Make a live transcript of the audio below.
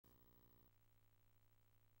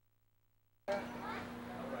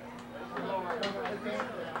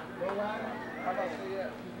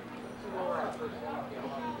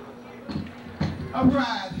All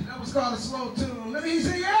right, that was called a slow tune. Let me hear you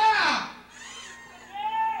say yeah!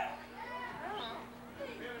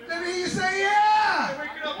 Let me hear you say yeah! Wake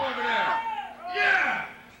it up over there. Yeah!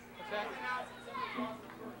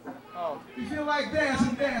 If you feel like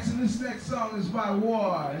dancing, this next song is by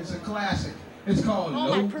BYRD. It's a classic. It's called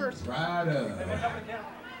No Rider.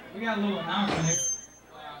 We got a little announcement here.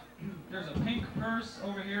 There's a pink purse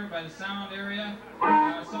over here by the sound area.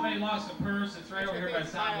 Somebody lost a purse. It's right over here by the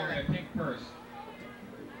sound area. Pink purse.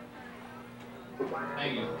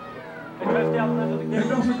 Thank you. And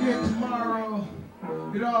don't forget, tomorrow,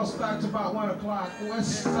 it all starts about 1 o'clock.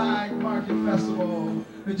 West Side Market Festival.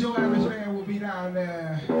 The Joe Average Band will be down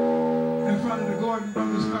there in front of the Gordon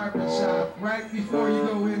Brothers Carpet Shop right before you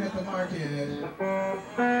go in at the market.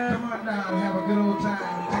 Come on down and have a good old time.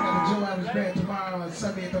 Check out the Joe Average Band tomorrow and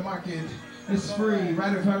Sunday at the market. It's free,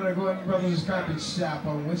 right in front of the Gordon Brothers Carpet Shop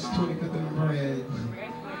on West 25th and Bridge.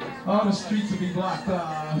 All the streets will be blocked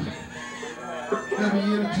off. There'll be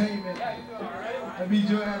entertainment. There'll be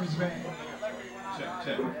Joe Average Band.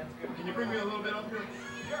 Check. Can you bring me a little bit up here?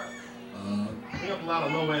 Bring up a lot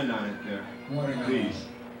of low end on it there. Please.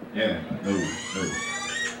 Yeah, no.